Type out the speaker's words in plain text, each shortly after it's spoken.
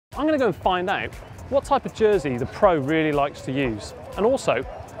I'm going to go and find out what type of jersey the pro really likes to use. And also,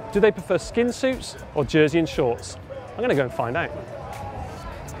 do they prefer skin suits or jersey and shorts? I'm going to go and find out.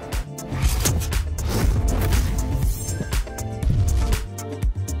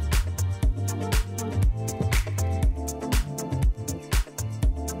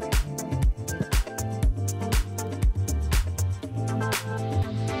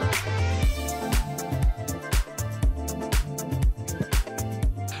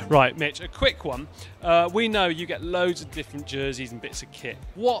 Right, Mitch, a quick one. We know you get loads of different jerseys and bits of kit.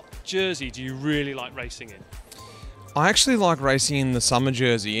 What jersey do you really like racing in? I actually like racing in the summer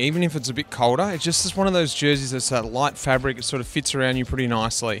jersey, even if it's a bit colder. It's just one of those jerseys that's that light fabric. It sort of fits around you pretty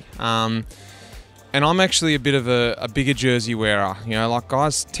nicely. And I'm actually a bit of a bigger jersey wearer. You know, like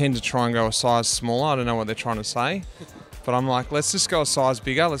guys tend to try and go a size smaller. I don't know what they're trying to say. But I'm like, let's just go a size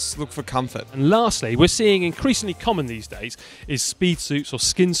bigger, let's look for comfort. And lastly, we're seeing increasingly common these days is speed suits or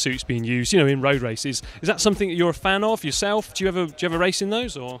skin suits being used, you know, in road races. Is that something that you're a fan of yourself? Do you ever race in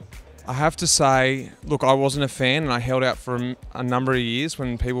those, or? I have to say, look, I wasn't a fan and I held out for a number of years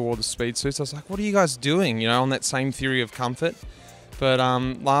when people wore the speed suits. I was like, what are you guys doing, you know, on that same theory of comfort? But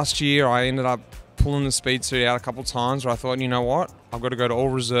last year I ended up pulling the speed suit out a couple of times where I thought, you know what, I've got to go to all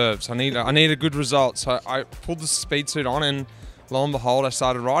reserves. I need a good result. So I pulled the speed suit on and lo and behold, I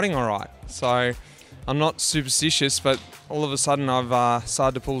started riding all right. So I'm not superstitious, but all of a sudden I've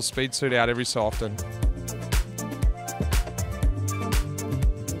started to pull the speed suit out every so often.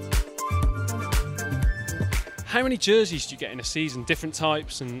 How many jerseys do you get in a season? Different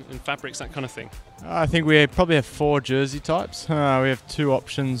types and fabrics, that kind of thing? I think we probably have 4 jersey types. We have 2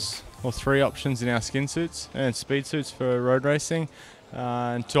 options or 3 options in our skin suits and speed suits for road racing,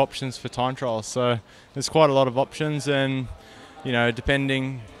 and 2 options for time trials. So there's quite a lot of options, and you know,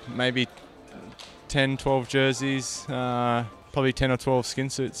 depending, maybe 10, 12 jerseys, probably 10 or 12 skin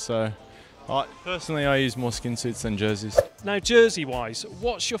suits. So personally, I use more skin suits than jerseys. Now, jersey-wise,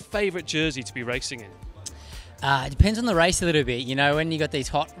 what's your favourite jersey to be racing in? It depends on the race a little bit. You know, when you got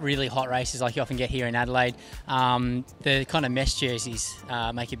these really hot races like you often get here in Adelaide, the kind of mesh jerseys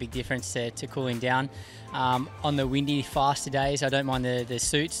make a big difference to cooling down. On the windy, faster days, I don't mind the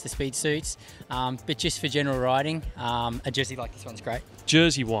suits, the speed suits, but just for general riding, a jersey like this one's great.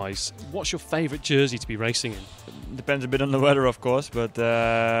 Jersey-wise, what's your favourite jersey to be racing in? Depends a bit on the weather, of course, but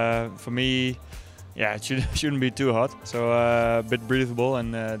for me, yeah, it shouldn't be too hot, so a bit breathable,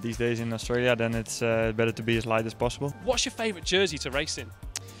 and these days in Australia then it's better to be as light as possible. What's your favourite jersey to race in?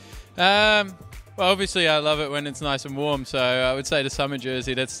 Well, obviously I love it when it's nice and warm, so I would say the summer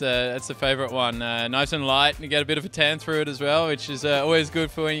jersey, that's the favourite one. Nice and light, and you get a bit of a tan through it as well, which is always good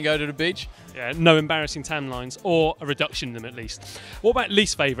for when you go to the beach. Yeah, no embarrassing tan lines, or a reduction in them at least. What about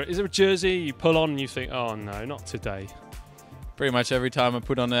least favourite? Is there a jersey you pull on and you think, oh no, not today? Pretty much every time I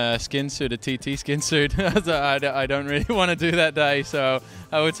put on a skin suit, a TT skin suit, I don't really want to do that day. So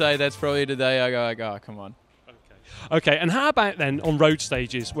I would say that's probably the day I go, oh, come on. Okay, and how about then on road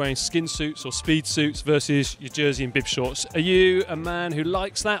stages, wearing skin suits or speed suits versus your jersey and bib shorts? Are you a man who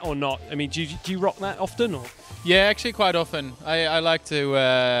likes that or not? I mean, do you rock that often, or? Yeah, actually quite often. I like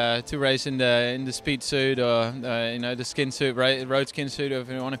to race in the speed suit, or you know, the skin suit, road skin suit, if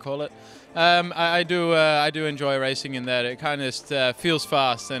you want to call it. I do enjoy racing in that. It kind of feels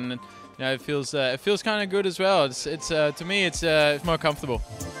fast, and you know, it feels kind of good as well. It's to me it's more comfortable.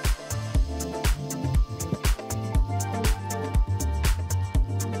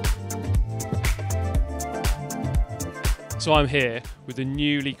 So I'm here with the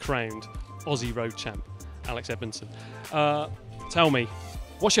newly crowned Aussie road champ, Alex Edmondson. Tell me,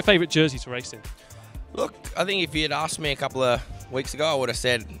 what's your favourite jersey to race in? Look, I think if you had asked me a couple of weeks ago, I would have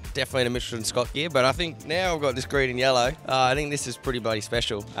said definitely the Michelin Scott gear, but I think now I've got this green and yellow. I think this is pretty bloody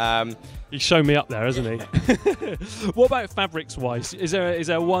special. He's shown me up there, hasn't he? What about fabrics-wise? Is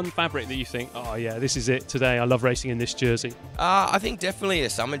there one fabric that you think, oh yeah, this is it today, I love racing in this jersey? I think definitely a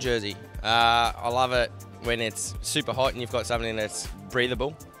summer jersey. I love it when it's super hot and you've got something that's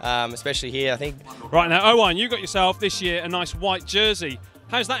breathable, especially here, I think. Right now, Owen, you got yourself this year a nice white jersey.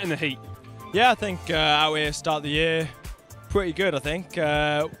 How's that in the heat? Yeah, I think out here start of the year, pretty good, I think.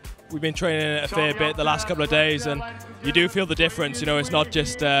 We've been training a fair bit the last couple of days, and you do feel the difference. You know, it's not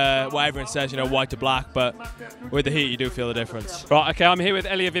just what everyone says, you know, white to black, but with the heat, you do feel the difference. Right, okay, I'm here with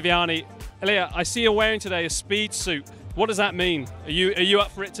Elia Viviani. Elia, I see you're wearing today a speed suit. What does that mean? Are you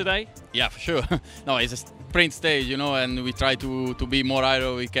up for it today? Yeah, for sure. No, it's a sprint stage, you know, and we try to be more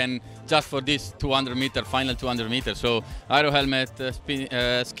aero we can just for this 200 meter, final 200 meters. So aero helmet,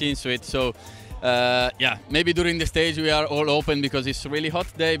 skin suit. So Yeah, maybe during the stage we are all open because it's a really hot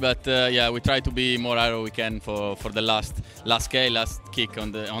day, but yeah, we try to be more aero we can for the last scale, last kick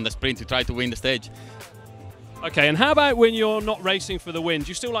on the sprint to try to win the stage. Okay, and how about when you're not racing for the win? Do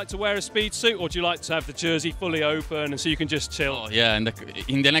you still like to wear a speed suit, or do you like to have the jersey fully open and so you can just chill? Oh, yeah, and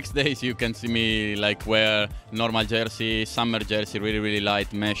in the next days you can see me like wear normal jersey, summer jersey, really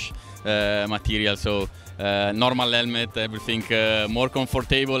light mesh material, so normal helmet, everything more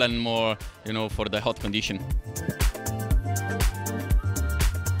comfortable and more, you know, for the hot condition.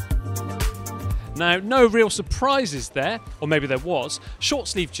 Now, no real surprises there, or maybe there was. Short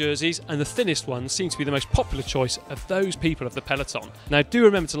sleeve jerseys and the thinnest ones seem to be the most popular choice of those people of the peloton. Now, do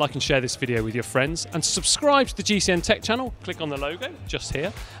remember to like and share this video with your friends, and to subscribe to the GCN Tech channel. Click on the logo just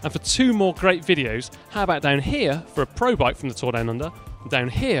here. And for 2 more great videos, how about down here for a pro bike from the Tour Down Under, and down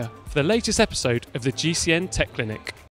here for the latest episode of the GCN Tech Clinic.